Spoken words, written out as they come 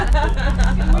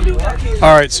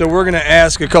All right, so we're going to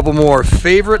ask a couple more.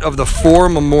 Favorite of the 4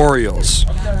 memorials?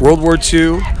 World War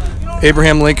II,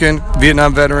 Abraham Lincoln,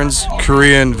 Vietnam veterans,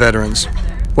 Korean veterans.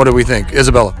 What do we think?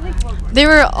 Isabella? They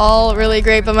were all really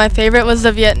great, but my favorite was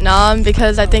the Vietnam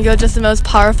because I think it was just the most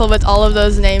powerful with all of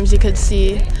those names you could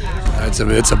see.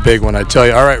 It's a big one, I tell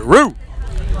you. All right, Rue.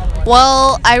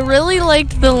 Well, I really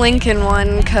liked the Lincoln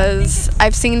one because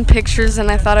I've seen pictures and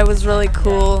I thought it was really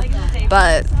cool.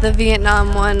 But the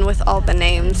Vietnam one with all the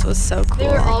names was so cool. They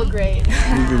were all great.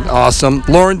 Awesome.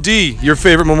 Lauren D., your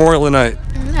favorite memorial tonight?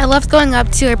 I loved going up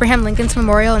to Abraham Lincoln's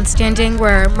memorial and standing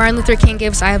where Martin Luther King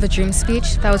gave his I Have a Dream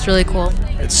speech. That was really cool.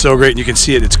 It's so great, and you can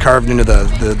see it. It's carved into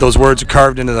those words are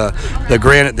carved into the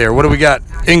granite there. What do we got?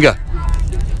 Inga?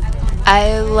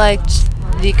 I liked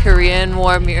the Korean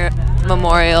War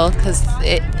memorial because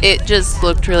it just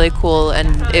looked really cool,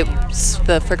 and it was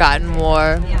the Forgotten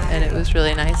War, and it was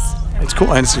really nice. It's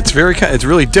cool, and it's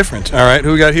really different. All right,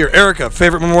 who we got here? Erica,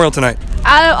 favorite memorial tonight?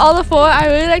 Out of all the 4, I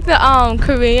really like the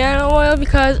Korean memorial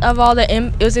because of all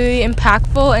it was really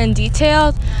impactful and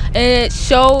detailed, and it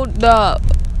showed the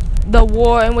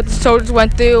war and what the soldiers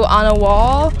went through on a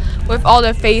wall with all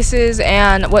their faces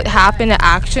and what happened, the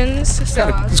actions. So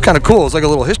It's kind of cool. It's like a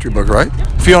little history book, right?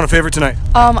 Fiona, favorite tonight?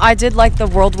 I did like the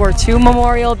World War II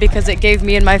memorial because it gave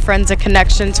me and my friends a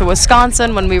connection to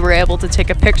Wisconsin when we were able to take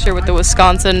a picture with the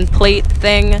Wisconsin plate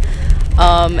thing,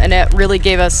 and it really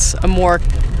gave us a more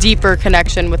deeper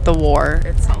connection with the war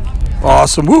itself.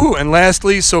 Awesome. Woohoo! And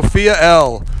lastly, Sophia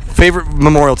L., favorite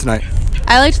memorial tonight?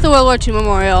 I liked the World War II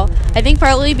memorial. I think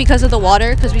partly because of the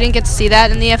water, because we didn't get to see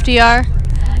that in the FDR,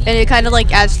 and it kind of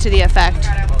like adds to the effect.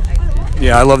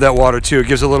 Yeah, I love that water too. It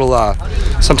gives a little,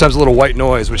 sometimes a little white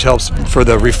noise, which helps for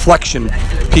the reflection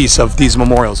piece of these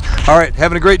memorials. All right,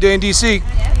 having a great day in DC.